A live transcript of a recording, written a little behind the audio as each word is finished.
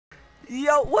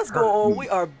Yo, what's going Hurt on? me. We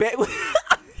are back with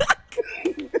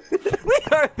we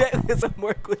are back with some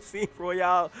more cuisine for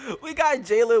y'all. We got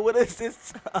Jalen with us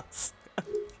this time.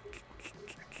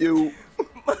 You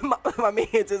My man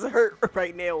just hurt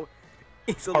right now.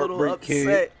 He's a little heartbreak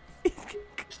upset.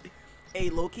 Hey,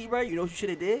 low-key, bro, you know what you should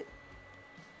have did?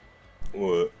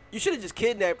 what? You should have just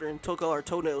kidnapped her and took all her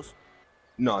toenails.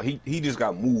 No, he just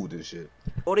got moved and shit.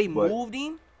 Oh, they But- moved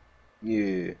him?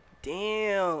 Yeah,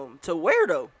 Damn. To where,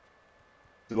 though?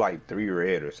 it's like 3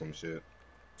 red or some shit.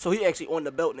 So he actually on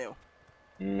the belt now.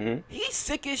 He's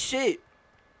sick as shit.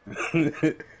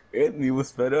 Anthony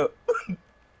was fed up.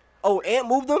 Oh, Ant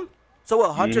moved him? So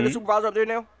what, Hunter, the supervisor up there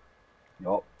now?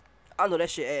 Yup. I know that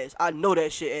shit ass. I know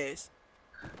that shit ass.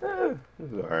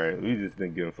 It's alright. We just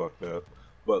been getting fucked up.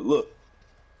 But look,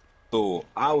 so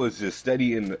I was just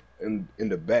steady in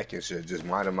the back and shit, just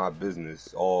minding my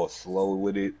business, all slow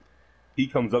with it. He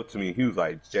comes up to me. He was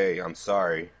like, "Jay, I'm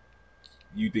sorry.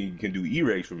 You think you can do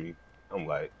E-Race for me?" I'm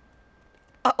like,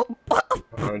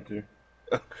 Hunter,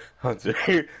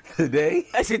 Hunter, today?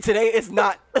 I said today is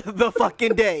not the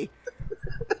fucking day.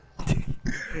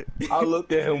 I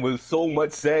looked at him with so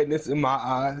much sadness in my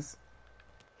eyes.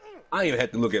 I didn't even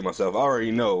have to look at myself. I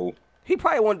already know. He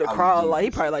probably wanted to I cry. was Like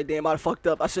he probably like, damn, I fucked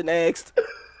up. I shouldn't have asked.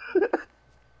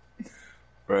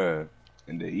 Bruh.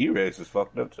 And the E-Rex was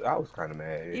fucked up too. I was kind of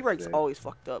mad. E-Rex always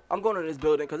fucked up. I'm going to this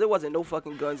building because there wasn't no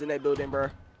fucking guns in that building, bro.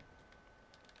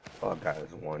 All I got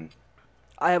is one.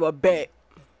 I have a bat.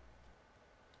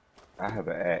 I have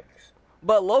an axe.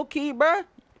 But low key, bro,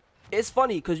 it's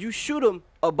funny because you shoot him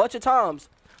a bunch of times.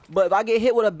 But if I get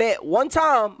hit with a bat one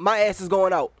time, my ass is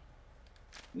going out.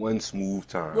 One smooth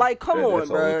time. Like, come on,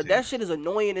 that's all bro. it That takes. shit is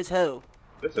annoying as hell.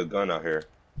 There's a gun out here.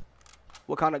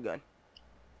 What kind of gun?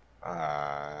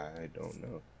 I don't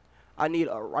know. I need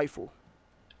a rifle.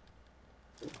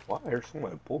 Why is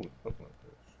somebody pulling something like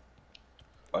this?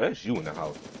 Oh, that's you in the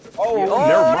house. Oh,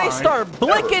 never mind. they start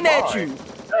blinking Never at you.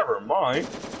 mind. Never mind.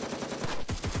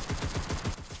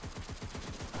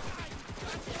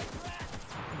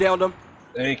 Downed him.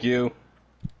 Thank you.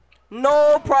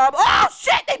 No problem. Oh,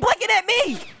 shit. They blinking at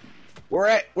me.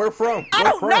 Where from? I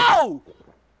Where don't from? know.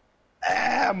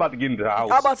 I'm about to get into the house.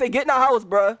 I'm about to say, get in the house,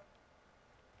 bruh.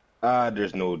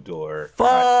 There's no door. Fuck.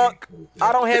 can't close it.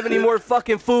 I don't have any more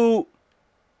fucking food.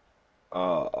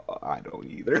 I don't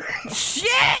either. Shit.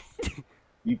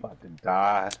 You about to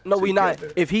die. No, we not.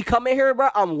 together. If he come in here, bro,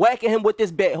 I'm whacking him with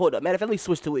this bat. Hold up, man. If at least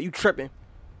switch to it. You tripping.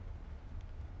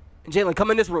 Jalen,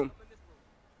 come in this room.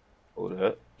 Hold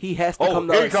up. He has to Oh, come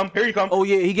to here us. you come. Here you come. Oh,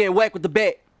 yeah, he getting whacked with the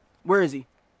bat. Where is he?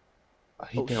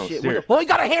 He Oh, downstairs. shit. Oh, he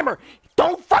got a hammer.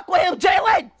 Don't fuck with him,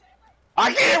 Jalen.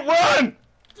 I can't run.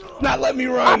 Not let me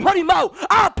I'll run. put him out.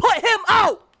 I'll put him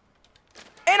out.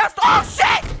 And oh,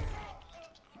 shit.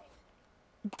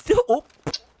 Oh,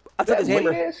 I took his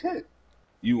hammer. Ass hit.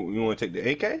 You want to take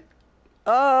the AK?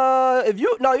 If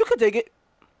you, no, you can take it.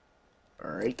 All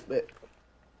right, bet.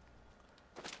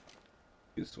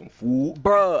 Get some food.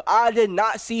 Bruh, I did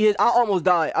not see his, I almost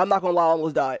died. I'm not gonna lie, I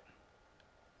almost died.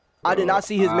 I did not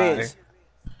see his mans.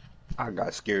 I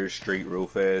got scared straight real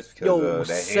fast Yo, because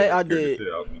that say hammer I scared the did. shit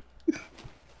out of me.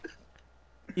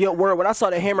 Yo, word, when I saw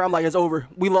the hammer, I'm like, it's over.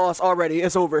 We lost already.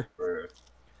 It's over. Bruh.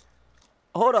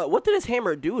 Hold up, what did this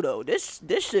hammer do though? This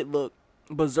shit look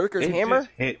Berserker's It hammer. just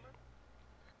hit.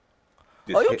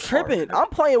 Oh, you hit hard. tripping? I'm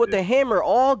playing with the hammer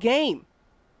all game.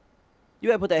 You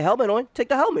gotta put that helmet on. Take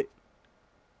the helmet.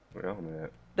 Well, man.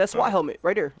 That SWAT helmet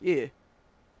right there. Yeah.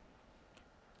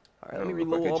 All right, let me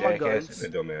reload all my guns.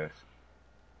 And a dumbass.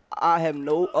 I have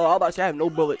no. Oh, I was about to say I have no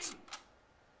bullets.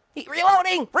 He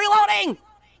reloading. Reloading.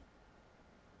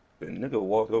 The nigga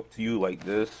walk up to you like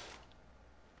this.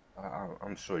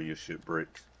 I'm sure your shit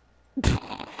breaks.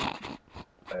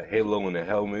 A halo and a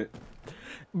helmet.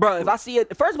 Bro, if I see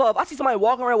it, first of all, if I see somebody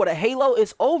walking around with a halo,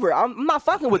 it's over. I'm not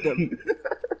fucking with them.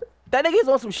 That nigga's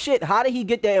on some shit. How did he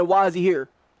get there and why is he here?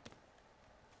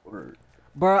 Word.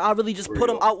 Bro, I really just put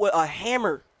him out with a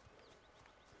hammer.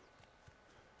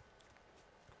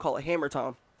 Call it hammer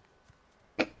time.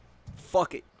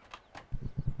 Fuck it.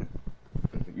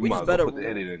 You We might just as well better- put the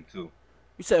edit in too.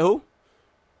 You said who?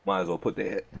 Might as well put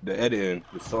the edit in,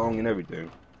 the song and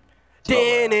everything.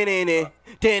 Can't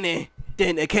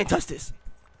touch this.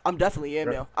 I'm definitely am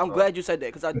now. I'm glad you said that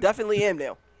because I definitely am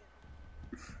now.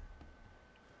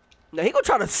 Now he gonna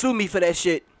try to sue me for that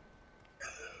shit.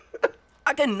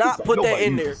 I cannot put that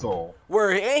in there.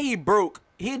 Where and he broke.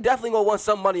 He definitely gonna want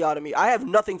some money out of me. I have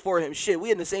nothing for him. Shit,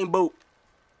 we in the same boat.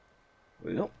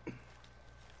 Well,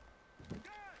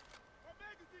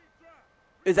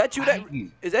 Is that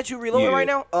you? Is that you reloading Yeah. right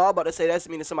now? Oh, I'm about to say that's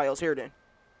meaning somebody else here then.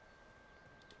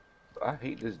 I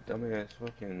hate this dumbass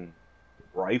fucking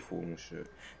rifle and shit.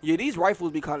 Yeah, these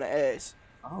rifles be kind of ass.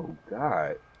 Oh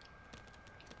God.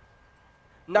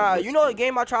 Nah, you know the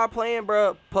game I tried playing,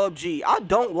 bro? PUBG. I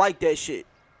don't like that shit.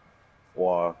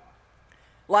 Why?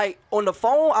 Like, on the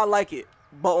phone, I like it.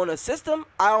 But on the system,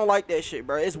 I don't like that shit,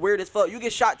 bro. It's weird as fuck. You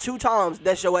get shot 2 times,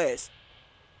 that's your ass.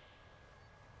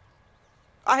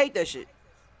 I hate that shit.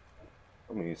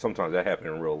 I mean, sometimes that happens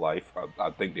in real life. I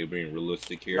think they're being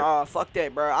realistic here. Nah, fuck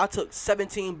that, bro. I took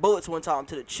 17 bullets one time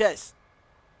to the chest.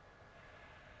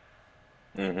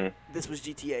 This was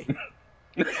GTA.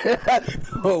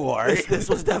 Oh, alright. This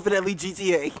was definitely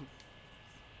GTA.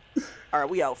 Alright,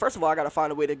 we out. First of all, I gotta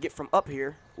find a way to get from up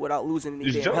here without losing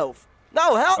any damn health.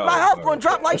 No, my health gonna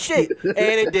drop like shit. And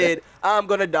it did. I'm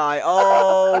gonna die.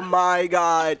 Oh my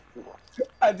God.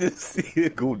 I just see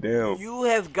it go down. You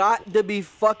have got to be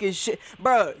fucking shit.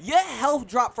 Bruh, your health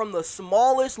dropped from the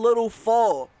smallest little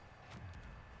fall.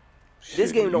 Shit,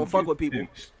 this game don't fuck with people.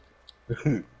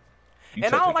 And I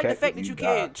don't like the fact that you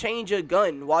can't change your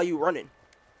gun while you running.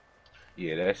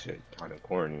 Yeah, that shit kind of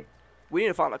corny. We need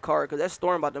to find a car because that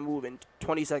storm about to move in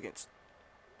 20 seconds.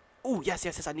 Ooh,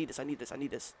 yes, I need this.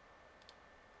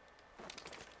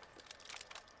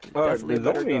 Definitely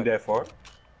the zone ain't that far.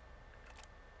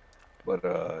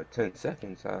 But 10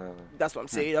 seconds. That's what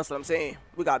I'm saying.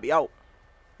 We gotta be out.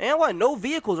 And what? No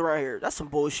vehicles around here. That's some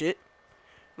bullshit.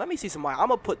 Let me see somebody. I'm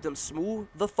gonna put them smooth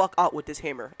the fuck out with this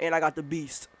hammer. And I got the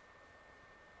beast.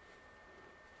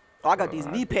 Oh, I got these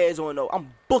knee pads on though.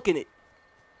 I'm booking it.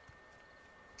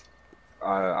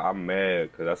 I'm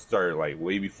mad because I started like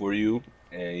way before you,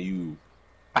 and you.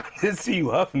 I didn't see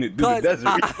you huffing it through the desert.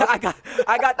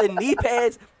 I got the knee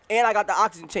pads and I got the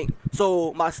oxygen tank.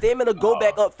 So my stamina go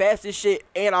back up fast as shit,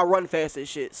 and I run fast as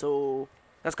shit. So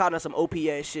that's kind of some OP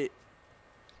ass shit.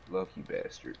 Lucky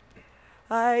bastard.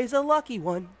 I's a lucky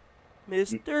one,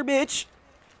 Mr. Bitch.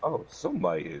 Oh,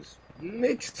 somebody is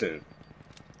mixing.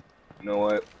 You know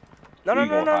what?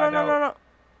 No.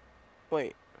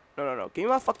 Wait. No. Give me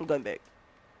my fucking gun back.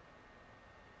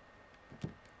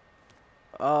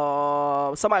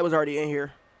 Somebody was already in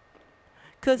here.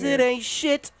 Cause it ain't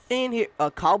shit in here.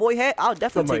 A cowboy hat? I'll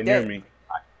definitely take that. Near me,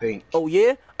 I think. Oh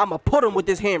yeah? I'ma put him with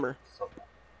this hammer.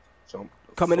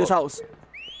 Come in this house.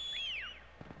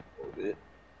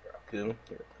 Kill him.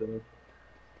 You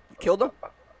killed him?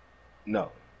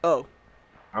 No. Oh.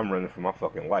 I'm running for my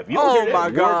fucking life. Oh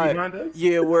my God.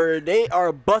 Yeah, where they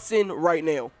are bussing right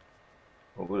now.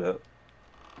 Oh, what up?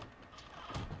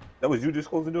 That was you just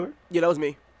closed the door? Yeah, that was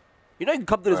me. You know you can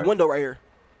come through this window right here.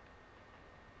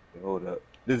 Hold up.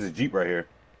 This is a Jeep right here.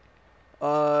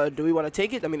 Do we want to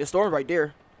take it? I mean, the storm's right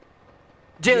there.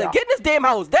 Jalen, get in this damn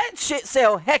house. That shit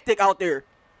sound hectic out there.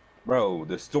 Bro,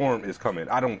 the storm is coming.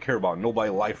 I don't care about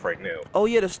nobody's life right now. Oh,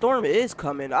 yeah, the storm is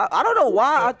coming. I don't know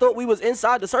why I thought we was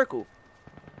inside the circle.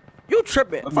 You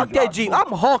tripping. Fuck that Jeep.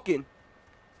 I'm hawking.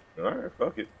 All right,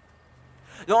 fuck it.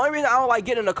 The only reason I don't like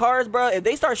getting in the cars, bro, if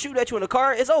they start shooting at you in the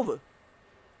car, it's over.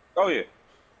 Oh, yeah.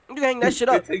 You can hang that shit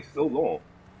up. It takes so long.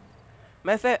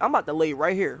 Matter of fact, I'm about to lay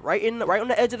right here, right on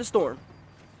the edge of the storm.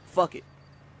 Fuck it.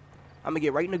 I'm gonna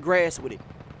get right in the grass with it.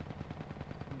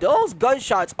 Those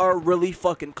gunshots are really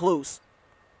fucking close.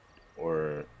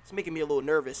 It's making me a little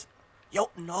nervous.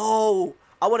 Yo, no.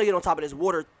 I want to get on top of this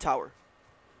water tower.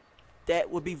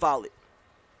 That would be valid.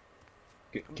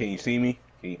 Can you see me?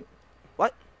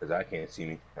 What? Because I can't see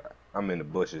me. I'm in the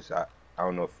bushes. I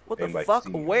don't know if what the fuck?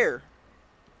 Where?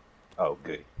 Oh,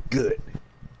 good. Good.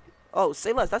 Oh,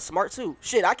 say less. That's smart, too.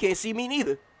 Shit, I can't see me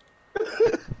neither.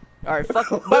 Alright, fuck.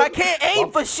 But I can't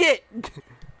aim for shit.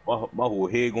 My whole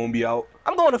head gonna be out.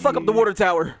 I'm going to fuck up the water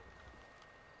tower.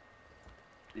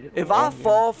 If I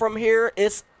fall from here,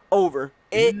 it's over.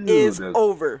 It is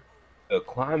over. The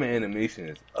climate animation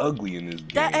is ugly in this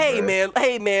game.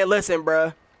 Hey man, listen,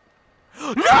 bruh.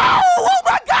 No! Oh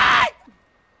my God!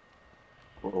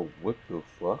 Bro, what the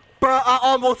fuck? Bruh, I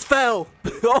almost fell.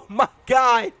 Oh my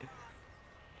God.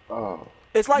 Oh.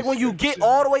 It's like when you get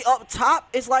all the way up top,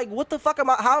 it's like, what the fuck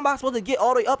how am I supposed to get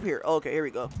all the way up here? Okay, here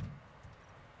we go.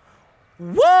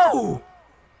 Whoa!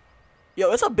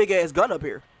 Yo, it's a big ass gun up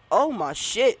here. Oh my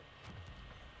shit.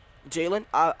 Jalen,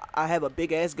 I have a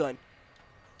big ass gun.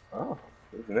 Oh,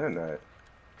 isn't that nice?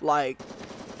 Like,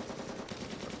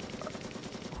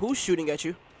 who's shooting at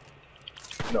you?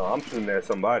 No, I'm shooting at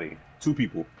somebody. 2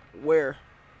 people. Where?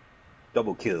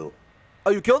 Double kill.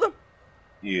 Oh, you killed him?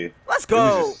 Yeah. Let's go. He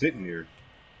was just sitting there.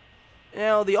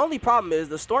 Now, the only problem is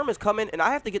the storm is coming, and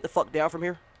I have to get the fuck down from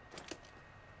here.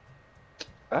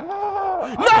 No!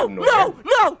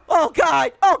 Oh,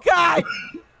 God! Oh, God!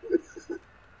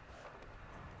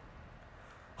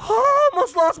 Oh,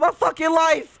 almost lost my fucking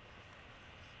life.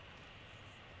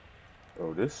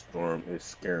 Bro, this storm is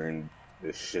scaring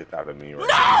the shit out of me right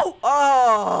now. No!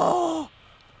 Oh!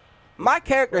 My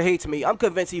character hates me. I'm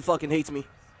convinced he fucking hates me.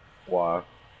 Why?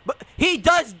 But he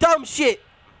does dumb shit.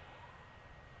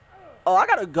 Oh, I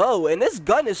gotta go, and this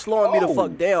gun is slowing me the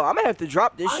fuck down. I'm gonna have to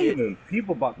drop this I shit. even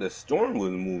people about the storm was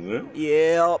moving.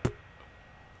 Yep.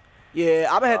 Yeah,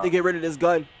 I'm gonna have to get rid of this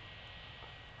gun.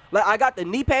 Like, I got the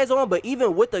knee pads on, but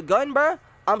even with the gun, bruh,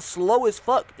 I'm slow as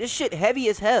fuck. This shit heavy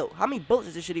as hell. How many bullets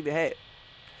does this shit even have?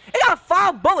 It got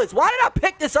 5 bullets. Why did I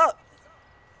pick this up?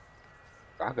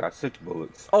 I got 6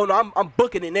 bullets. Oh no, I'm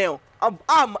booking it now.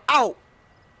 I'm out.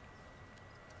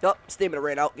 Yup, stamina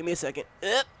ran out. Give me a second.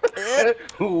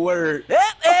 Word.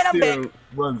 And I'm back.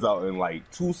 Runs out in like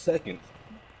 2 seconds.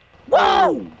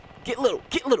 Whoa! Get little,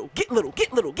 get little, get little,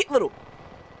 get little, get little.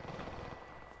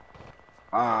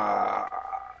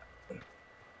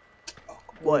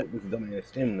 What? This dumbass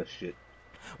stamina shit.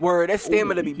 Word, that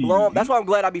stamina be blown. That's why I'm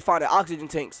glad I be finding oxygen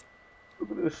tanks.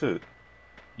 Look at this shit.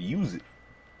 Use it.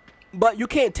 But you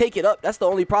can't take it up. That's the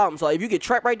only problem. So if you get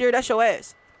trapped right there, that's your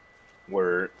ass.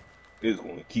 Word. It's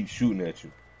gonna keep shooting at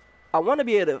you. I want to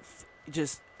be able to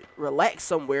just relax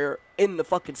somewhere in the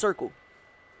fucking circle.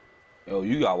 Yo,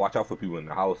 you gotta watch out for people in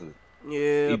the houses.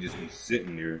 Yeah. They just be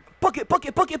sitting there. Book it, book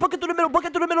it, book it, book it through the middle, book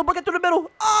it through the middle, book it through the middle.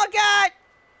 Oh, God.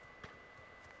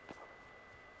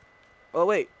 Oh,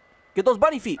 wait. Get those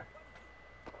bunny feet.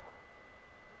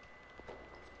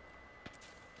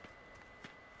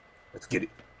 Let's get it.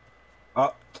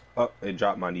 Up, it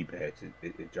dropped my knee pads.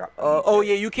 It dropped. Oh,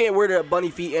 yeah, you can't wear the bunny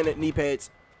feet and the knee pads.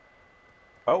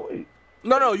 Oh, wait.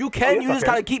 No, you can. Yes, you just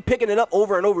gotta keep picking it up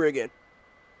over and over again.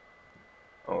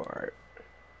 Oh, all right.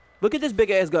 Look at this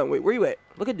big ass gun. Wait, where you at?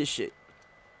 Look at this shit.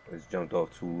 It's jumped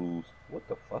off 2 roofs. What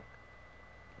the fuck?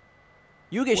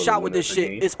 You get shot with this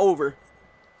shit, it's over.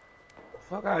 The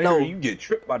fuck out of here. You get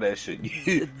tripped by that shit.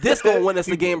 This gonna win us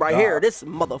the game right here. This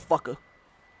motherfucker.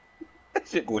 That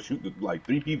shit gonna shoot like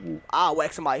 3 people. I'll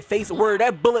whack somebody's face. Word,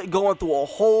 that bullet going through a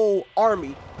whole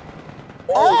army.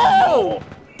 Oh! No.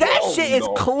 That shit is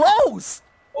close.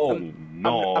 Oh,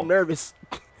 no. I'm nervous.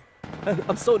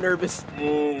 I'm so nervous.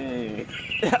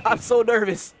 I'm so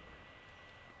nervous.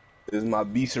 Is my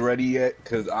beast ready yet?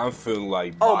 Because I'm feeling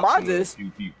like mine's is. A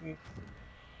few people.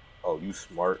 Oh, you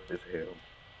smart as hell.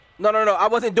 No. I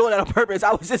wasn't doing that on purpose.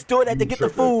 I was just doing that to get the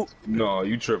food. No,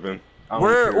 you tripping.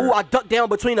 Word. Ooh, I ducked down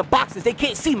between the boxes. They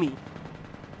can't see me.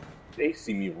 They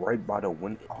see me right by the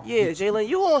window. Oh, yeah, Jalen,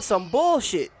 you on some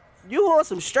bullshit. You on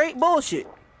some straight bullshit.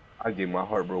 I get my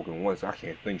heart broken once. I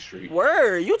can't think straight.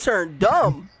 Word, you turned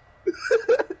dumb.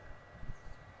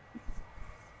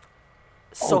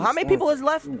 So how many people is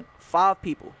left? 5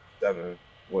 people. 7.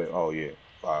 Wait, oh yeah,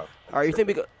 5. Alright, you think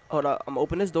we could... Hold on, I'm gonna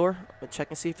open this door and check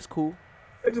and see if it's cool.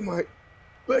 It's my...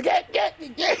 Hey,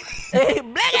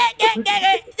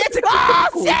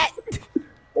 oh, shit!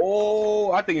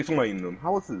 Oh, I think it's somebody in them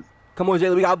houses. Come on,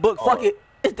 Jalen, we got a book. Fuck it.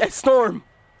 It's that storm.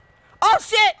 Oh,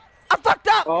 shit! I fucked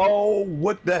up! Oh,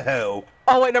 what the hell?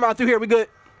 Oh, wait, never mind. Through here, we good.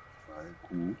 Alright,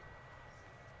 cool.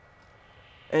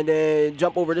 And then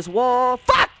jump over this wall.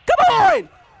 Fuck! Come on!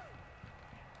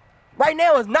 Right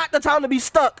now is not the time to be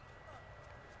stuck.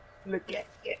 Look at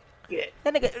it.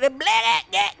 That nigga,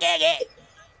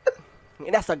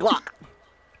 and that's a Glock.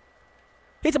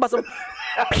 He's about some,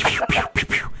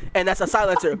 and that's a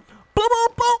silencer. Boom, boom,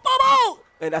 boom, boom, boom,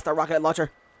 and that's the rocket launcher.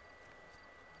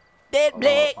 Dead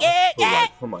black, yeah.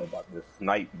 Somebody about to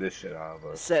snipe this shit out of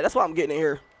us. Sad. That's why I'm getting in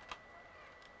here.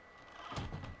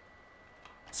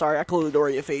 Sorry, I closed the door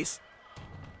in your face.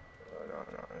 No,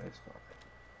 it's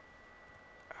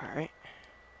fine. All right.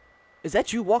 Is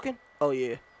that you walking? Oh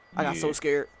yeah. I got so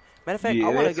scared. Matter of fact, Yeah, I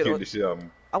want to get on. the shit out of me.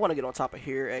 I want to get on top of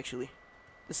here. Actually,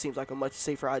 this seems like a much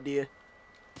safer idea.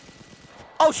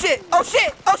 Oh shit! Oh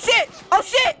shit! Oh shit! Oh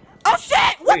shit! Oh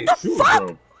shit! What Wait, the fuck?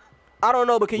 From? I don't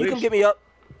know, but can you come get me up?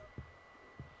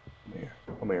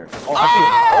 Come here.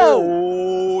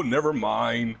 Oh! Oh, never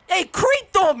mind. They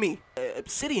creeped on me.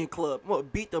 Obsidian Club.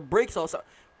 What? Beat the brakes off.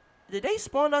 Did they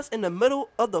spawn us in the middle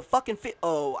of the fucking fit?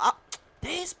 Oh,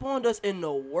 they spawned us in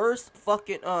the worst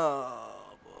fucking.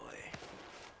 Oh boy.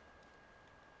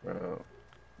 Bro.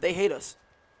 They hate us.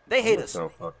 They hate us.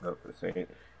 Sound fucked up for saying.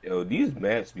 Yo, these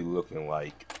maps be looking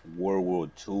like World War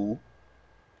II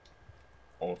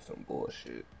on some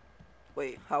bullshit.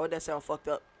 Wait, how would that sound fucked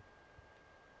up?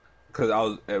 Because I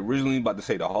was originally about to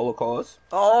say the Holocaust.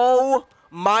 Oh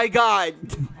my God.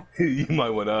 You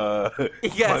might want to.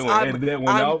 Yes,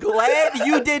 I'm glad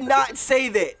you did not say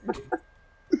that.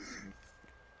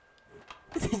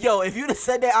 Yo, if you'd have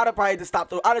said that, I'd have probably just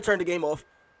stopped. I'd have turned the game off.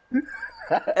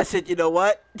 I said, you know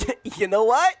what? You know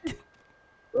what?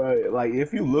 Right, like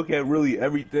if you look at really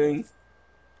everything,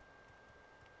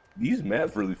 These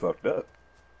maps really fucked up.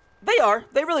 They are.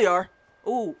 They really are.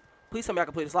 Ooh, please tell me I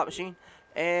can play the slot machine.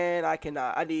 And I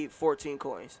cannot. I need 14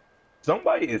 coins.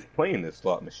 Somebody is playing this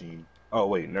slot machine. Oh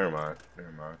wait, never mind.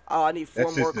 Never mind. Oh, I need 4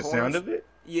 That's more just the coins. sound of it?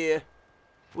 Yeah.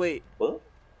 Wait. What?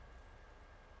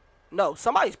 No,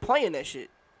 somebody's playing that shit.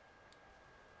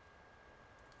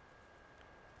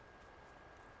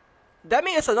 That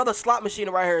means it's another slot machine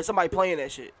right here and somebody playing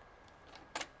that shit.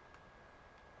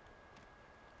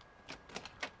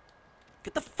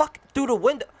 Get the fuck through the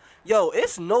window. Yo,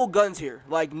 it's no guns here.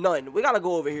 Like, none. We gotta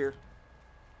go over here.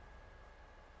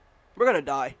 We're gonna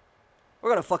die. We're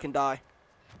gonna fucking die.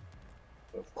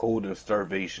 Of cold and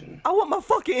starvation. I want my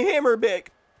fucking hammer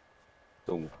back.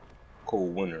 So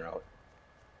cold winter out.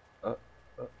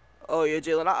 Oh, yeah,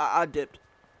 Jalen, I dipped.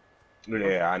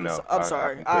 Yeah, I know. I'm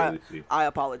sorry. I completely see. I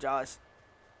apologize.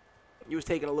 You was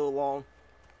taking a little long.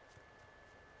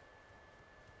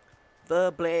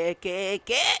 The black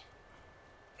cat.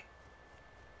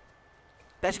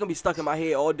 That's gonna be stuck in my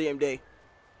head all damn day.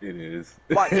 It is.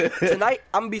 Watch, tonight,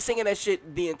 I'm gonna be singing that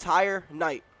shit the entire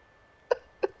night.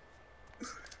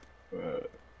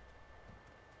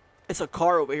 It's a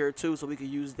car over here, too, so we could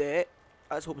use that.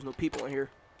 I just hope there's no people in here.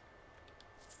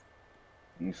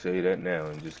 You say that now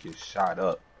and just get shot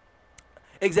up.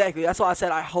 Exactly. That's why I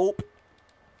said I hope.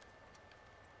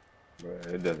 Bruh,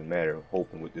 it doesn't matter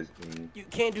hoping with this game. You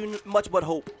can't do much but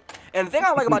hope. And the thing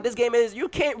I like about this game is you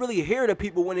can't really hear the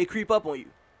people when they creep up on you.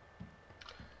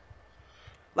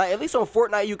 Like, at least on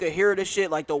Fortnite, you can hear this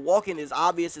shit. Like, the walking is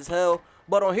obvious as hell.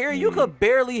 But on here, you could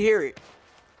barely hear it.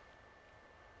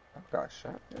 I got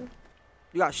shot, man.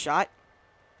 You got shot?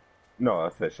 No, I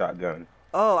said shotgun.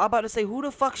 Oh, I'm about to say, who the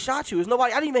fuck shot you? There's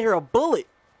nobody. I didn't even hear a bullet.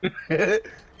 They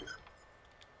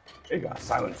got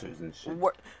silencers and shit.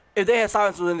 If they had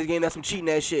silencers in this game, that's some cheating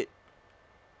ass shit.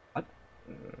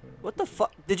 What the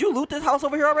fuck? Did you loot this house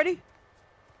over here already?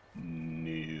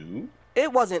 No.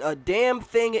 It wasn't a damn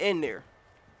thing in there.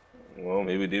 Well,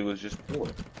 maybe they was just poor.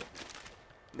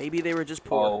 Maybe they were just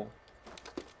poor.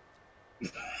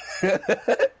 Oh.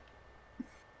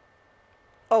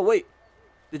 Oh, wait.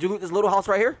 Did you loot this little house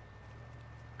right here?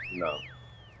 No.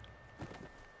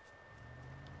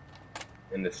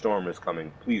 And the storm is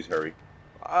coming. Please hurry.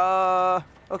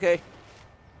 Okay.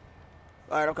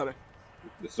 Alright, I'm coming.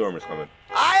 The storm is coming.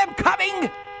 I am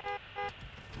coming!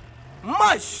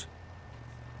 Mush!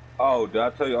 Oh, did I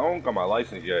tell you? I don't got my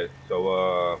license yet.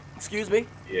 So, Excuse me?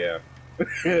 yeah.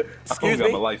 I don't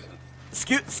got my license.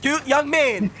 Excuse, young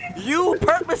man. You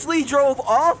purposely drove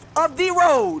off of the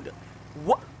road.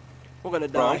 What? We're gonna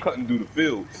die. Bro, I'm cutting through the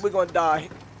fields. We're gonna die.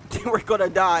 We're gonna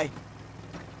die.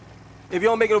 If you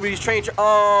don't make it over these trains,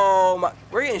 oh my,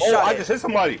 we're getting shot. I just hit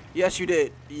somebody. Yes, you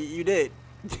did. You did.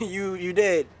 you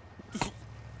did.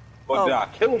 But did I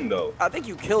kill him though? I think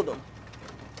you killed him.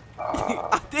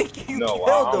 I think you no, killed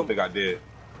I don't him. think I did.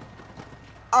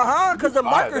 Because the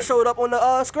marker showed up on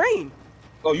the screen.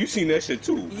 Oh, you seen that shit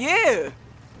too? Yeah.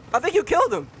 I think you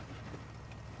killed him.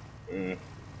 Mm.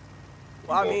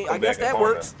 Well, I mean, I guess that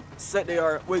works. Set they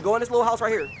are. Wait, go in this little house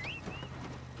right here.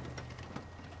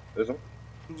 This one?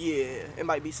 Yeah, it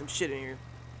might be some shit in here.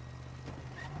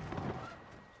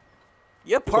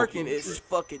 Your parking is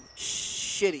fucking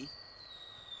shitty.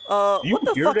 What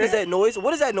the fuck is that noise?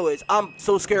 What is that noise? I'm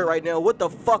so scared right now. What the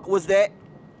fuck was that?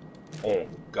 Oh,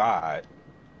 God.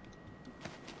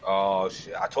 Oh,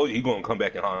 shit. I told you he gonna come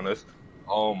back and haunt us.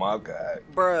 Oh, my God.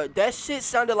 Bruh, that shit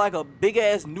sounded like a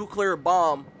big-ass nuclear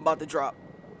bomb about to drop.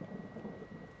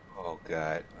 Oh,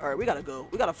 God. Alright, we gotta go.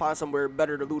 We gotta find somewhere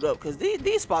better to loot up, because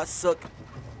these spots suck.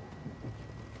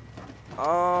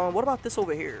 What about this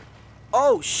over here?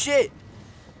 Oh, shit.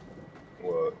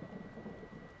 What?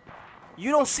 You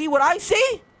don't see what I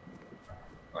see?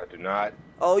 I do not.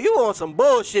 Oh, you on some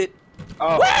bullshit.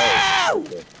 Oh, wow!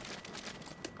 Okay.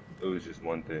 It was just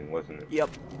one thing, wasn't it? Yep.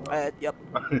 Yep.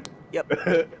 Yep.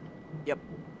 Yep.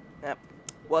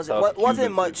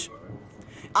 Wasn't much.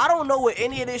 I don't know what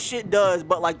any of this shit does,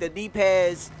 but like the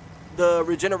D-pads, the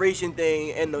regeneration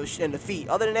thing, and the feet.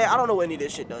 Other than that, I don't know what any of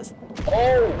this shit does.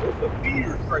 Oh, it's a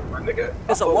meteor strike, my nigga.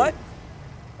 It's a what?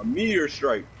 A meteor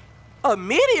strike. A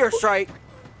meteor strike?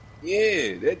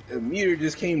 Yeah, a meteor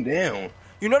just came down.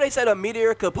 You know they said a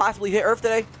meteor could possibly hit Earth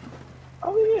today?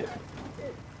 Oh, yeah.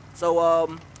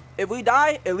 So, if we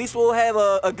die, at least we'll have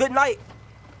a good night.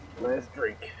 Last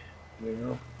drink. You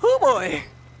know? Hoo boy!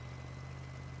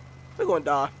 We're gonna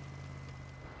die.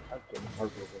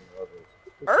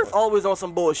 Earth always on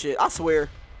some bullshit, I swear.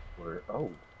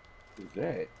 Oh, who's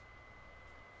that?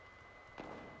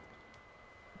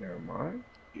 Never mind.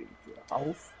 Get into the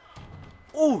house.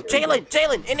 Ooh,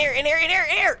 Jalen, in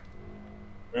there.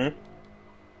 Hmm?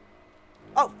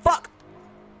 Oh, fuck.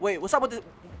 Wait, what's up with this?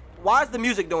 Why is the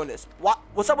music doing this?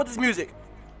 What's up with this music?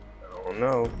 I don't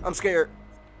know. I'm scared.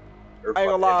 Earth I ain't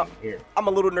gonna about lie. to end here. I'm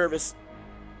a little nervous.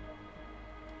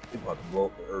 It's about to blow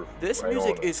up the earth. This right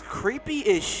music on is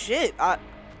creepy as shit. I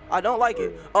don't like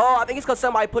it. Yeah. Oh, I think it's because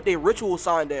somebody put their ritual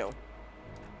sign down.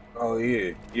 Oh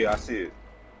yeah, yeah, I see it.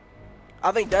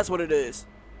 I think that's what it is.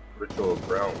 Ritual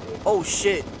ground. Oh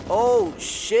shit. Oh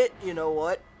shit. You know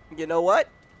what? You know what?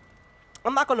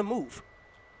 I'm not gonna move.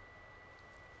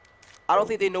 I don't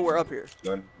think they know we're up here.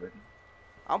 Gun ready.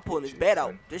 I'm pulling this bat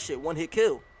out. This shit one hit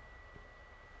kill.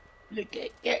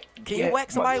 Can you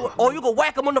whack somebody? Oh, you can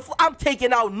whack them on the floor. I'm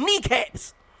taking out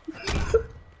kneecaps.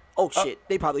 Oh shit.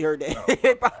 They probably heard that.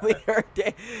 They probably heard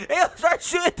that. They'll start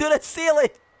shooting through the ceiling.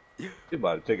 You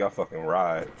about to take our fucking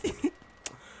ride.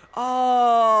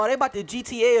 Oh, they about to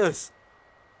GTA us.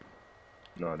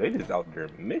 No, they just out there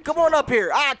mixing. Come on up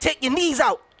here. I'll take your knees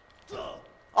out.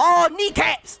 Oh,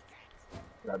 kneecaps.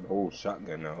 Got the whole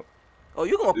shotgun out. Oh,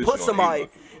 you gonna This put one somebody.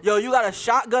 ain't Yo, you got a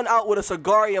shotgun out with a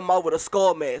cigar in your mouth with a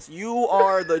skull mask. You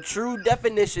are the true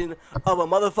definition of a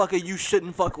motherfucker you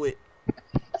shouldn't fuck with.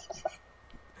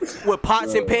 With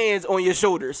pots and pans on your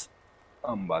shoulders.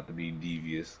 I'm about to be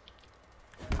devious.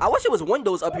 I wish it was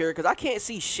windows up here because I can't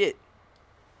see shit.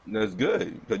 That's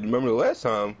good. Cause you remember the last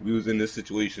time we was in this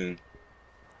situation.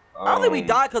 I don't think we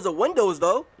died because of windows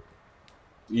though.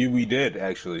 We did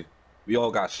actually. We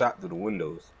all got shot through the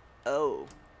windows. Oh.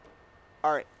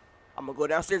 Alright. I'm gonna go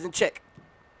downstairs and check.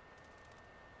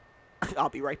 I'll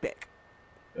be right back.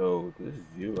 Oh, this is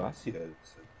you. I see a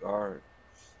cigar.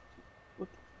 What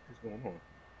is going on?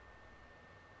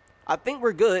 I think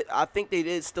we're good. I think they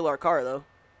did steal our car though.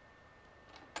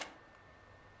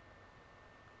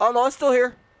 Oh no, it's still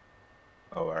here.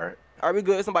 Oh, alright. Are we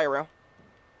good? There's somebody around.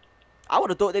 I would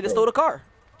have thought they just stole the car.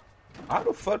 How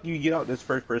the fuck do you get out this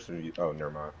first person view? Oh,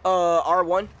 never mind.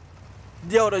 R1.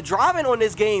 Yo, the driving on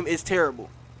this game is terrible.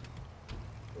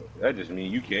 That just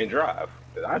means you can't drive.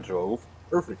 'Cause I drove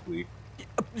perfectly.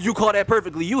 You call that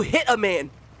perfectly. You hit a man.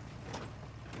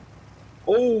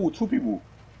 Oh, two people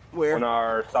Where? on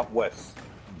our southwest.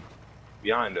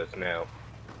 Behind us now.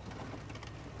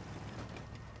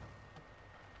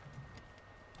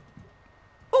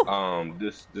 Ooh.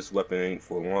 This weapon ain't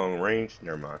for long range.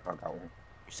 Never mind, I got one.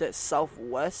 You said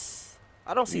southwest?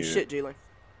 I don't see Yeah. shit, Jalen.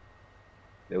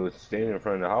 They was standing in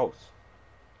front of the house.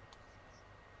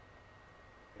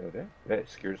 Yo, that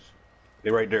scares. They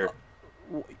right there.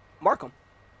 Mark them.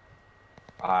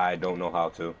 I don't know how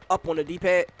to. Up on the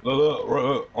D-pad.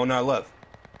 Look, on our left.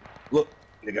 Look,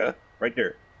 nigga, right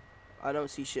there. I don't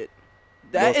see shit.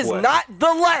 That is Northwest. not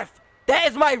the left. That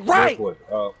is my right.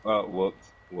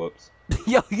 Whoops.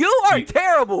 Yo, you are See-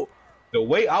 terrible. The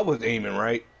way I was aiming,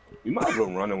 right? We might as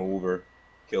well run him over,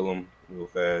 kill him real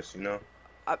fast, you know?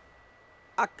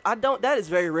 I don't. That is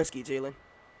very risky, Jalen.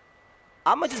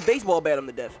 I'ma just baseball bat him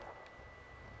to death.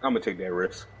 I'm gonna take that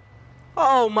risk.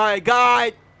 Oh my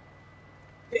god.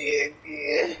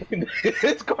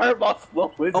 It's car about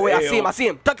slow as Oh wait, I hell. see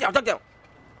him. Duck down.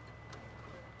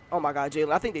 Oh my god,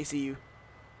 Jalen, I think they see you.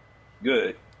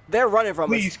 Good. They're running from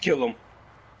Please us. kill him.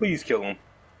 Please kill him.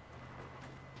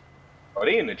 Oh,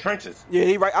 they in the trenches.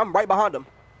 Yeah, I'm right behind them.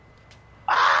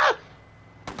 Ah!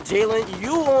 Jalen,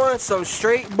 you on some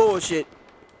straight bullshit.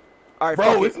 All right,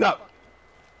 Bro, fuck it's it. not.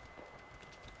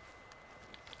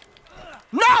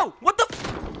 No! What the?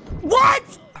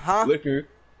 What? Huh? Liquor,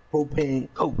 propane,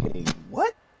 cocaine.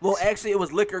 What? Well, actually, it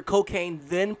was liquor, cocaine,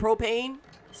 then propane.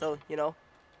 So, you know.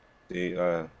 See,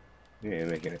 you ain't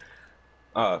making it.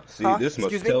 See, Huh? this must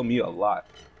Excuse me? tell me a lot.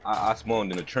 I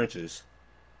spawned in the trenches.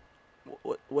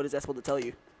 What is that supposed to tell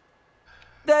you?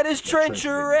 That is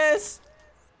treacherous.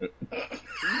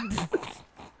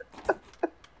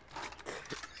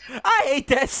 I hate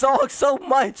that song so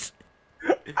much.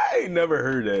 I ain't never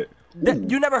heard that.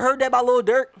 You never heard that by Lil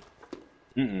Durk?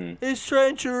 Mm-mm. It's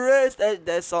treacherous.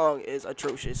 That song is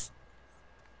atrocious.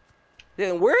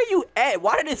 Then where are you at?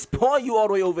 Why did it spawn you all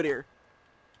the way over there?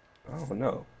 I don't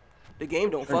know. The game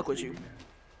don't fuck with you.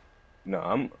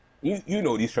 No, you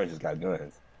know these trenches got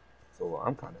guns. So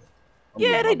I'm kind of.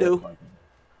 Yeah, they do.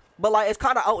 But like, it's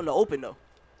kind of out in the open though.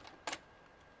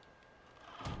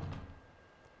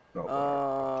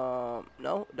 No,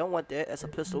 don't want that. That's a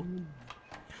pistol.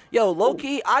 Yo, low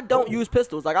key, I don't use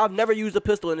pistols. Like, I've never used a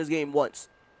pistol in this game once.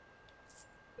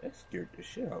 That scared the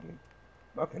shit out of me.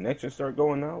 My connection start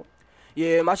going out.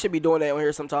 Yeah, I should be doing that on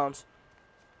here sometimes.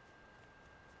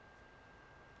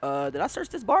 Did I search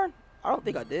this barn? I don't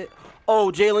think I did.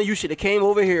 Oh, Jalen, you should have came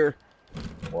over here.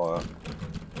 What?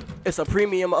 It's a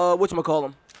premium,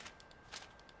 whatchamacallem.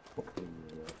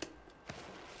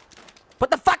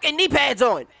 Put the fucking knee pads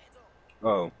on.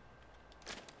 Oh,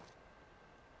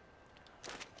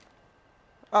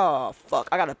 Oh, fuck.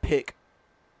 I gotta pick.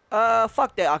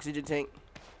 Fuck that oxygen tank.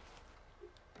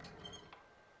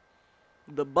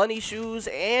 The bunny shoes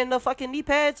and the fucking knee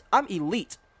pads. I'm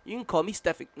elite. You can call me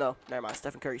Stephen. No, never mind.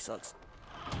 Stephen Curry sucks.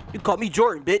 You can call me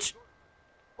Jordan, bitch.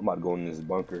 I'm about to go in this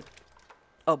bunker.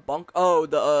 A bunk? Oh,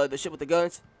 the shit with the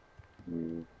guns?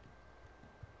 Mm.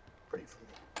 Pray for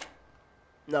me.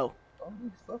 No. All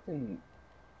these fucking...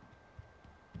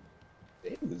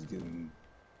 They was getting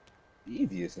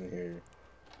devious in here.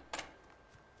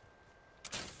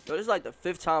 Yo, this is like the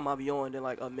 5th time I'll be on in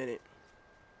like a minute.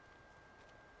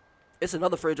 It's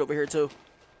another fridge over here too.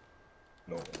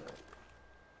 No.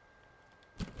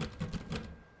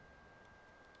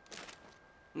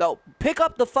 No, pick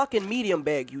up the fucking medium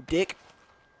bag, you dick.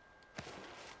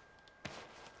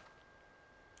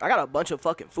 I got a bunch of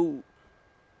fucking food.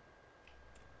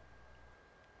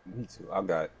 Me too. I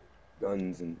got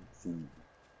guns and food.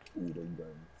 Food and guns.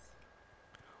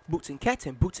 Boots and cats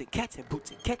and boots and cats and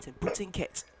boots and cats and boots and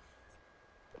cats.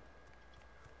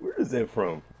 Where is that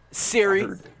from? Siri,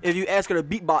 if you ask her to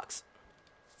beatbox.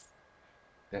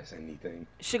 That's anything.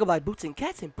 She go by boots and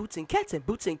cats and boots and cats and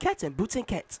boots and cats and boots and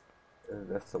cats.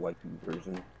 That's the white people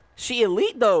version. She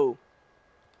elite though.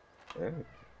 Yeah,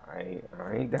 I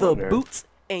ain't down The there. boots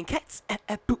and cats,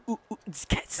 cats,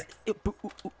 cats,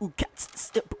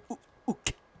 cats,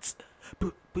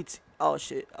 boots. Oh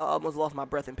shit! I almost lost my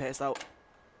breath and passed out.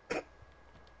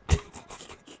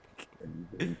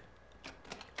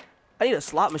 I need a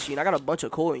slot machine. I got a bunch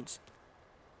of coins.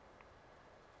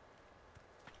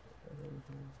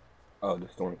 Oh, the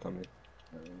storm coming.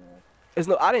 It's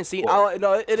no, I didn't see. Oh,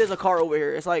 no, it is a car over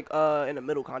here. It's like in the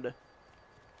middle, kinda.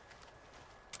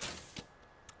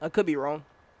 I could be wrong.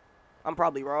 I'm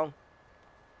probably wrong.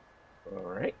 All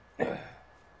right.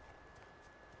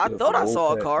 I thought I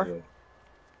saw a car.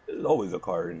 There's always a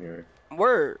car in here.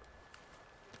 Word.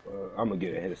 I'm gonna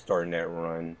get ahead of starting that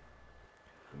run.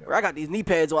 You know. I got these knee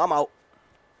pads on. I'm out.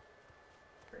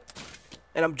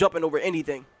 And I'm jumping over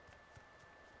anything.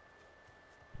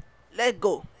 Let's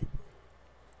go.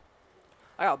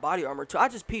 I got body armor too. I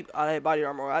just peeped. I had body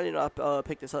armor. I didn't know I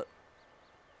picked this up.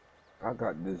 I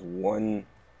got this one.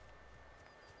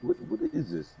 What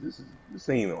is this? This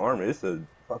ain't even armor. It's a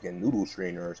fucking noodle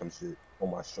strainer or some shit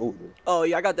on my shoulder. Oh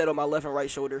yeah, I got that on my left and right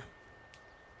shoulder.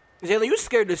 Jalen, you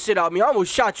scared the shit out of me. I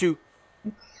almost shot you.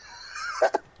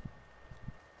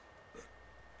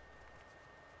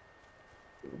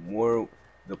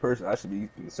 The person I should be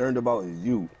concerned about is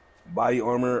you. Body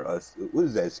armor, what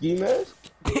is that, ski mask?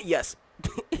 Yes.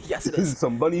 Yes, it is.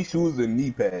 Some bunny shoes and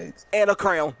knee pads. And a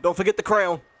crown. Don't forget the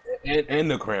crown.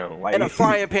 And the crown. Like, and a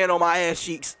frying pan on my ass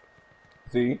cheeks.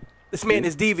 See? This man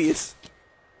is devious.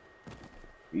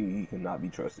 He cannot be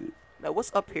trusted. Now,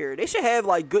 what's up here? They should have,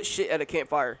 like, good shit at a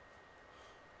campfire.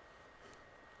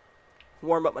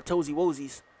 Warm up my toesy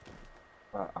woesies.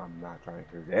 I'm not trying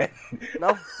to hear that.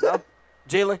 No?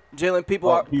 Jalen,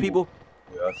 people.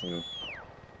 Yeah, I see him.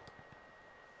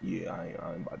 Yeah, I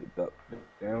ain't about to duck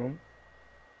down.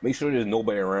 Make sure there's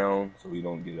nobody around so we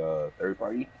don't get a third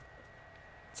party.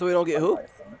 So we don't get who?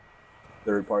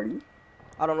 Third party.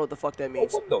 I don't know what the fuck that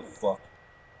means. Oh, what the fuck?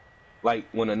 Like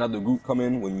when another group come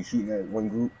in, when you shooting at one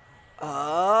group.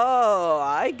 Oh,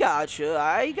 I gotcha.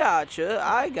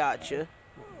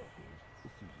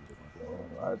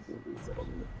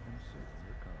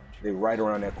 They right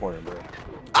around that corner, bro.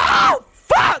 Oh,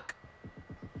 fuck!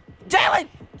 Jalen!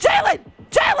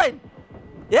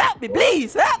 Help me,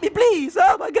 please!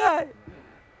 Oh, my God.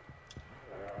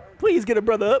 Please get a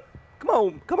brother up. Come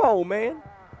on, man.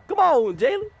 Come on,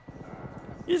 Jalen.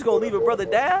 You just gonna leave a brother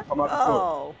down?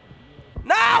 Oh.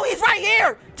 No, he's right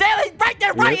here! Jalen, right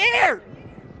there, right here!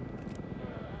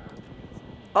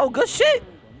 Oh, good shit.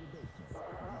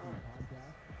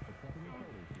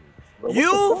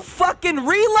 You fucking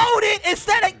reloaded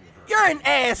instead of... You're an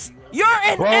ass. You're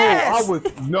an ass.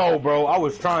 Bro, I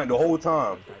was trying the whole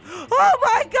time. Oh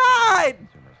my God.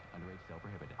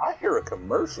 I hear a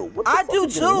commercial. I do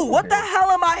too. What the hell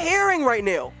am I hearing right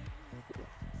now?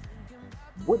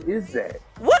 What is that?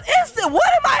 What is that?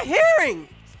 What am I hearing?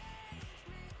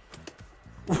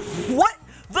 What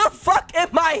the fuck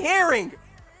am I hearing?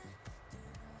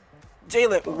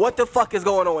 Jalen, what the fuck is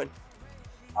going on?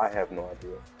 I have no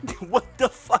idea. What the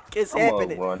fuck is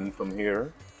happening? I'm gonna run from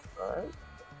here. Alright.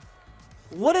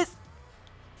 What is...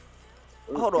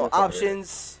 Hold on,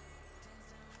 options.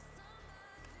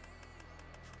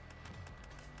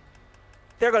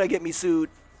 They're gonna get me sued.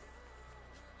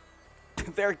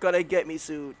 They're gonna get me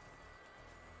sued.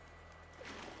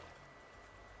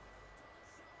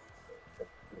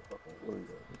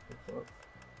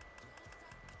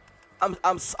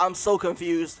 I'm so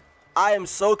confused. I am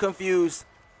so confused.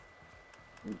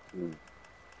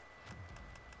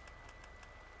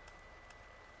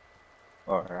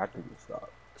 Alright, I think it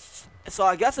stopped. So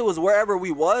I guess it was wherever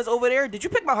we was over there. Did you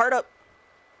pick my heart up?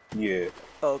 Yeah.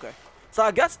 Oh, okay. So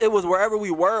I guess it was wherever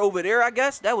we were over there, I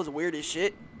guess. That was weird as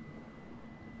shit.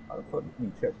 How the fuck did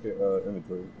you check your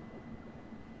inventory?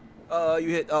 You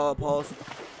hit pause.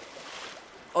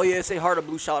 Oh yeah, say heart of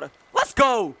blue shotter. Let's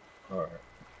go! Alright.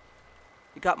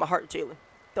 You got my heart, Jalen.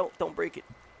 Don't break it.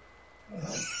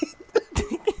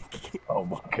 Oh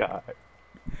my god.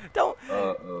 Don't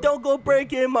go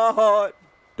breaking my heart.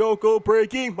 Don't go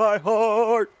breaking my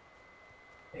heart.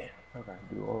 Damn, I gotta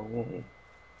do all I want.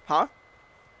 Huh?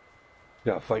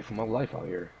 Gotta fight for my life out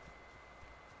here.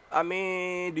 I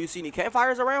mean, do you see any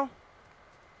campfires around?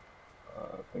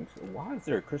 I think so. Why is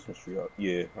there a Christmas tree up?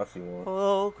 Yeah, I see one.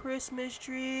 Oh, Christmas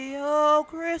tree. Oh,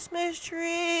 Christmas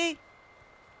tree.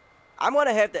 I'm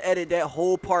gonna have to edit that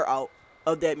whole part out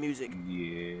of that music.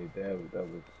 Yeah, that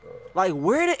was Like,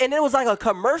 where did... And it was like a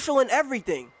commercial and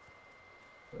everything.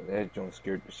 that joint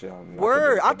scared the shit out of me.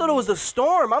 Word. I thought it was the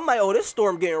storm. I'm like, oh, this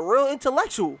storm getting real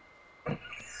intellectual.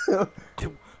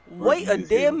 Wait a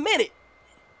damn minute.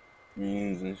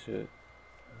 Greens and shit.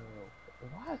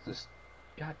 Why is this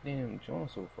goddamn joint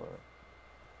so far?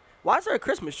 Why is there a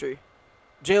Christmas tree?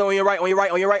 Jalen, on your right, on your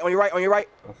right, on your right, on your right, on your right.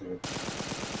 I see it.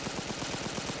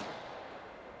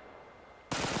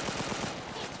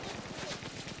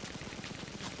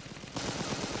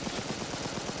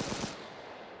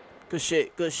 Good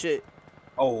shit, good shit.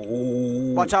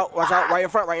 Oh. Watch out, right in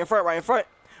front, right in front, right in front.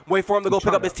 Wait for him to go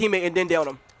pick up his teammate and then down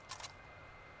him.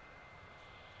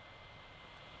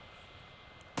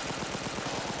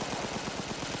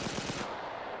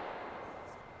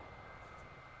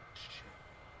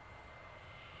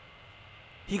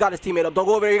 He got his teammate up. Don't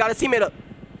go over there. He got his teammate up.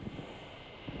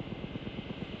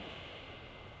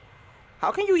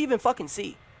 How can you even fucking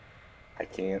see? I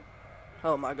can't.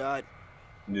 Oh my god.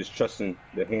 I'm just trusting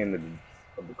the hand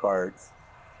of the cards.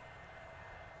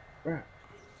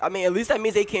 I mean, at least that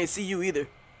means they can't see you either.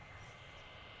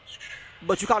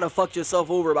 But you kind of fucked yourself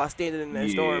over by standing in that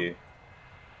storm.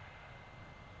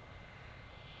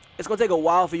 It's gonna take a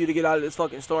while for you to get out of this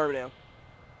fucking storm now.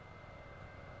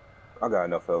 I got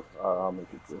enough health. I'll make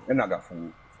it through. And I got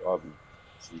food, so I'll be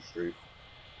straight.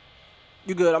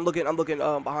 You good? I'm looking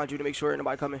behind you to make sure ain't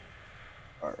nobody coming.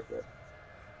 Alright, okay.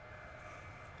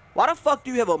 Why the fuck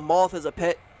do you have a moth as a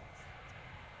pet?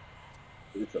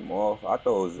 It's a moth. I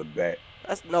thought it was a bat.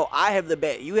 No, I have the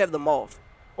bat. You have the moth.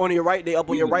 On your right, they up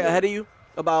on your right ahead of you.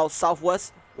 About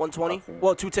southwest, 120.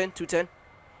 Well, 210, 210.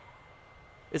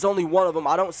 It's only one of them.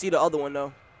 I don't see the other one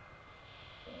though.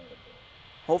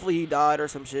 Hopefully he died or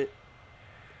some shit.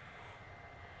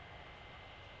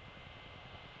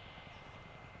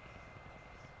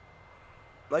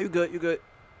 No, you good, you good.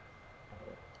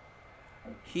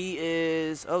 He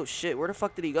is... Oh, shit. Where the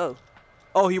fuck did he go?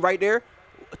 Oh, he right there?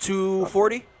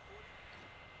 240?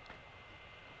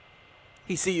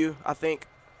 He see you, I think.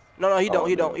 No, he don't,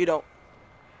 he don't.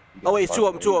 Oh, wait, it's two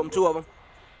of them.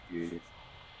 Yeah.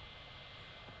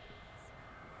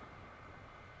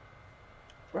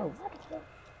 Bro, what the fuck?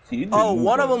 See, oh,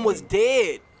 one of them was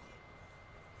dead.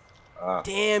 Ah.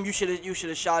 Damn, you should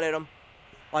have shot at him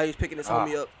while he was picking his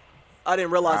homie up. I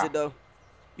didn't realize it though.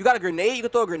 You got a grenade? You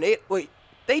can throw a grenade. Wait,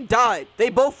 they died.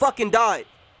 They both fucking died.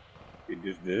 They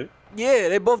just did? Yeah,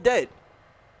 they both dead.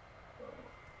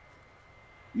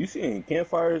 You seen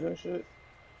campfires and shit?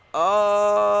 I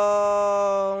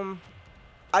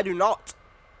do not.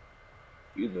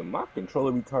 Either my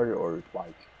controller retarded or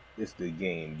like it's the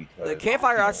game because The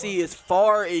campfire I see is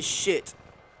far as shit.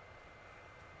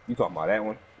 You talking about that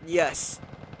one? Yes.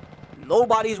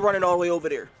 Nobody's running all the way over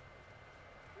there.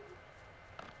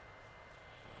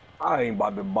 I ain't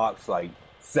about to box like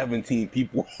 17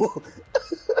 people.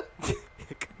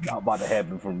 Not about to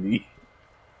happen for me.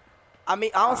 I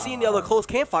mean, I don't see any other close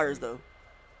campfires though.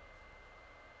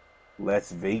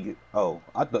 Las Vegas. Oh,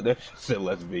 I thought that shit said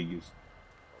Las Vegas.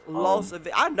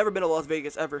 I've never been to Las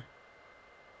Vegas ever.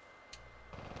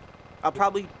 I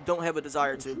probably don't have a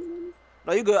desire to.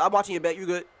 No, you good. I'm watching your back. You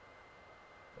good.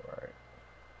 Alright.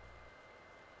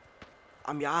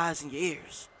 I'm your eyes and your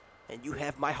ears, and you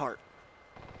have my heart.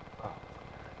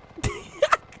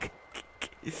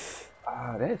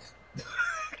 That's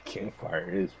campfire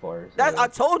is far as I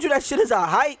told you that shit is a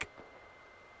hike.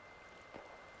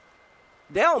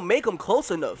 They don't make them close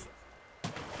enough.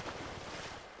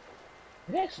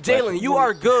 Jalen, you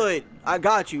are good. I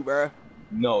got you, bro.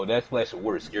 No, that splash of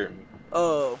water scared me.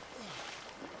 Oh.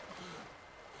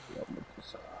 Yeah, I'm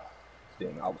just stay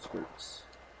in the outskirts.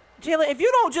 Jalen, if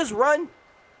you don't just run.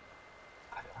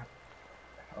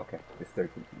 Okay, it's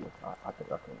 13 people. I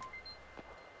think I can.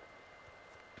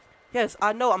 Yes,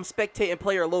 I know I'm spectating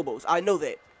player Lobos. I know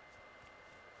that.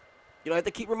 You don't have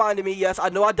to keep reminding me. Yes, I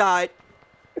know I died.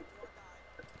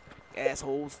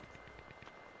 Assholes.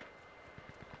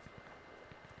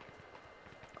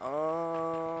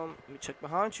 Let me check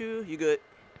behind you. You good?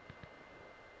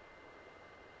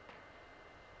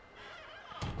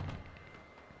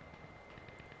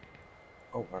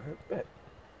 Oh, I heard that.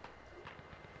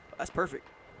 That's perfect.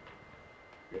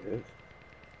 It is.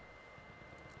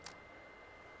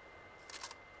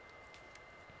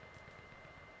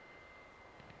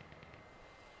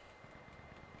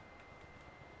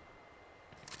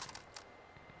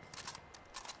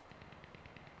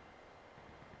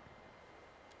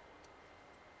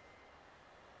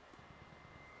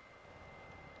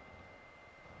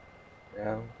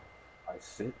 Now, I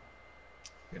sit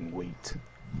and wait.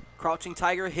 Crouching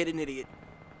tiger, hidden idiot.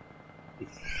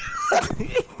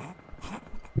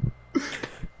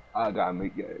 I gotta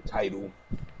make that a title.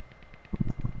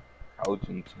 Couch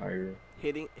and tire.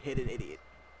 Hidden idiot.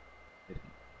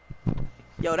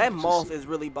 Yo, that moth is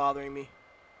really bothering me.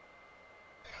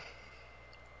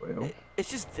 Well, It's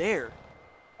just there.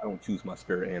 I don't choose my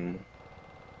spirit animal.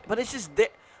 But it's just there.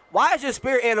 Why is your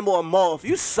spirit animal a moth?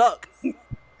 You suck.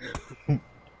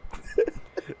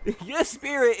 Your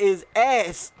spirit is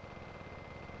ass.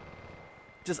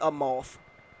 Just a moth.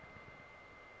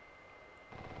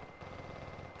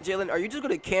 Jalen, are you just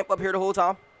gonna camp up here the whole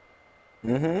time?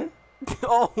 Mm-hmm.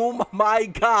 Oh my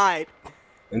god.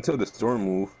 Until the storm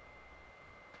move.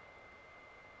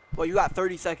 Well, you got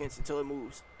 30 seconds until it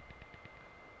moves.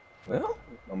 Well,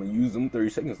 I'm gonna use them 30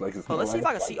 seconds like it's Oh, my let's see if last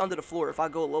I can fight. see under the floor. If I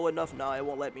go low enough, no, it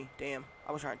won't let me. Damn,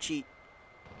 I was trying to cheat.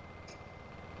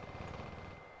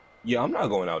 Yeah, I'm not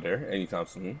going out there anytime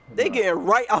soon. They getting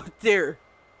right out there.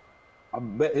 I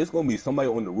bet it's gonna be somebody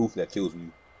on the roof that kills me.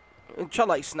 And try to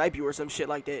like snipe you or some shit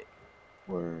like that.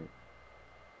 Word.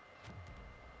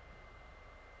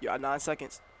 You got 9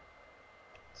 seconds.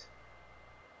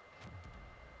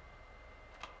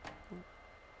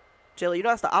 Jalen, you know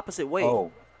that's the opposite way.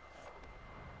 Oh.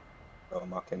 Oh,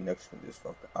 my connection just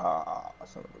fucked up.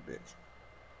 Son of a bitch.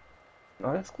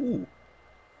 No, that's cool.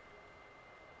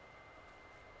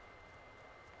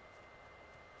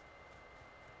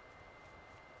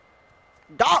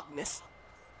 Darkness.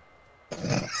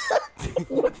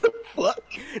 What the fuck?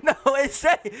 No, it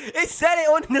said it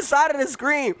on the side of the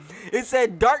screen. It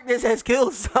said darkness has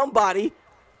killed somebody.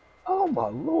 Oh my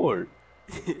lord.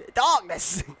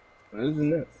 Darkness. Isn't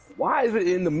that? Why is it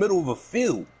in the middle of a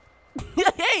field?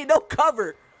 Hey, no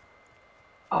cover.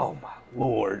 Oh my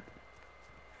lord.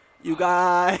 You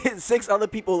got 6 other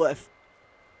people left.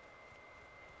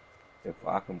 If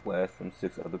I can blast them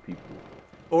 6 other people.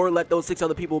 Or let those 6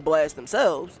 other people blast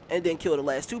themselves and then kill the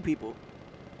last 2 people.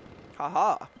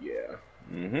 Haha. Yeah.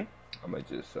 Mm-hmm. I'm gonna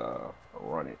just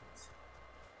run it.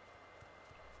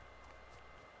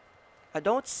 I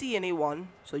don't see anyone,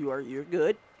 so you're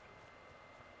good.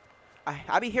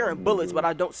 I be hearing bullets, but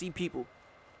I don't see people.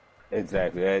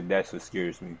 Exactly. That's what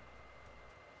scares me.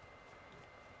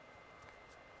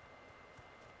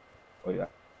 Oh yeah.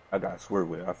 I gotta swerve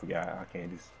with it. I forgot. I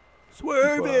can't just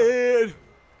Swerve it.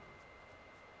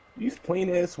 These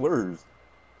plain ass swerves.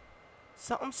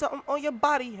 Something on your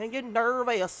body and you're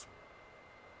nervous.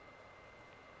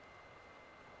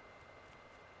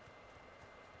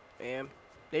 Man,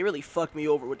 they really fucked me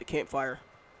over with the campfire.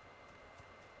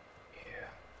 Yeah.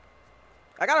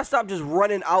 I gotta stop just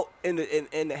running out in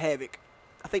the havoc.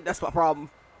 I think that's my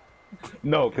problem.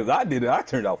 No, because I did it. I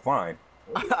turned out fine.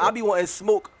 I be wanting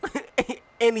smoke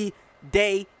any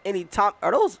day, any time.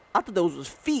 Are those? I thought those was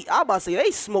feet. I about to say they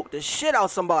smoked the shit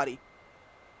out somebody.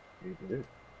 It did.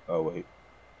 Oh wait.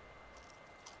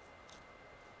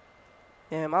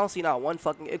 Damn, I don't see not one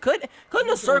fucking. Couldn't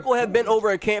the circle have been over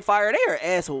a campfire? They are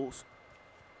assholes.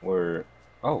 Where?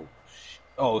 Oh.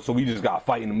 Oh, so we just got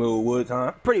fight in the middle of the woods,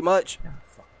 huh? Pretty much.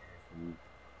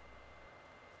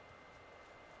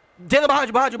 Jalen,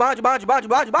 behind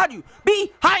you.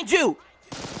 Behind you.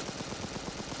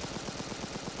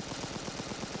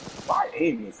 My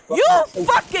aim is fucking You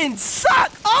fucking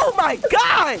suck. Oh my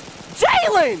god.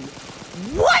 Jalen.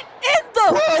 What in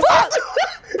the fuck?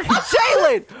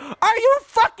 Jalen, are you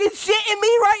fucking shitting me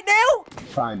right now?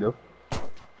 Kind of.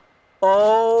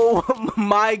 Oh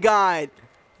my god.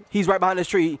 He's right behind this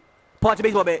tree. Punch a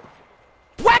baseball bat.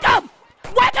 Whack him!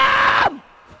 Whack him!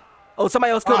 Oh,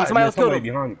 somebody else killed him. Somebody else killed him.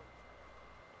 Behind me.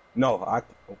 No, I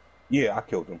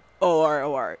killed him. Oh,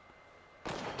 alright.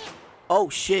 Oh,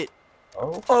 shit.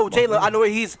 Oh, Jalen, I know where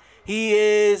he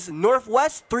is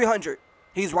northwest 300.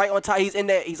 He's right on top.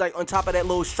 He's like on top of that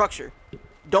little structure.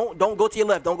 Don't go to your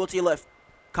left. Don't go to your left.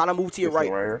 Kind of move to your This one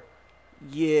right. right here?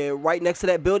 Yeah, right next to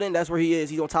that building. That's where he is.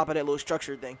 He's on top of that little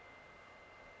structure thing.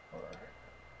 Alright.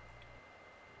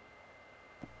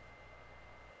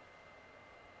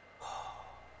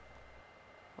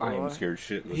 I ain't scared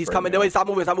shit. He's coming down. Wait, stop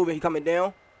moving. Stop moving. He's coming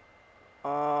down.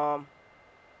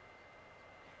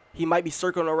 He might be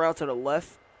circling around to the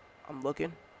left. I'm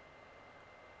looking.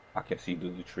 I can see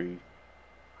through the tree.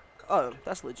 Oh,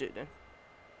 that's legit then.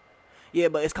 Yeah,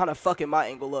 but it's kind of fucking my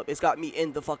angle up. It's got me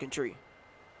in the fucking tree.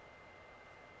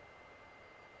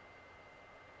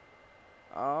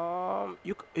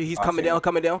 He's coming down,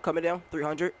 coming down, coming down.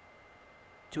 300.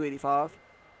 285.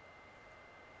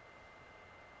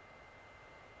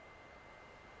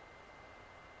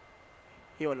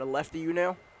 He on the left of you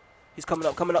now. He's coming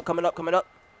up, coming up, coming up, coming up.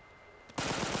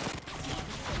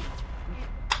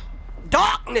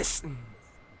 Darkness!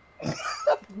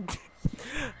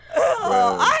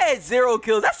 I had 0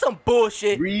 kills. That's some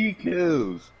bullshit. 3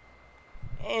 kills.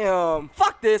 Damn.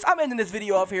 Fuck this. I'm ending this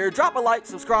video off here. Drop a like,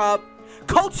 subscribe.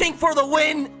 Coaching for the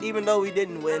win. Even though we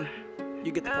didn't win.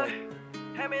 You get the point.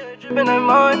 Hand me the drip and I'm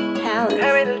on. Hand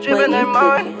me the drip and I'm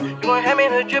on. You want hand me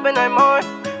the drip and I'm on.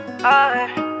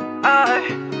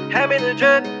 Hand me the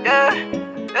drip, yeah.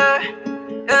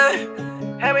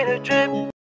 Hand me the drip.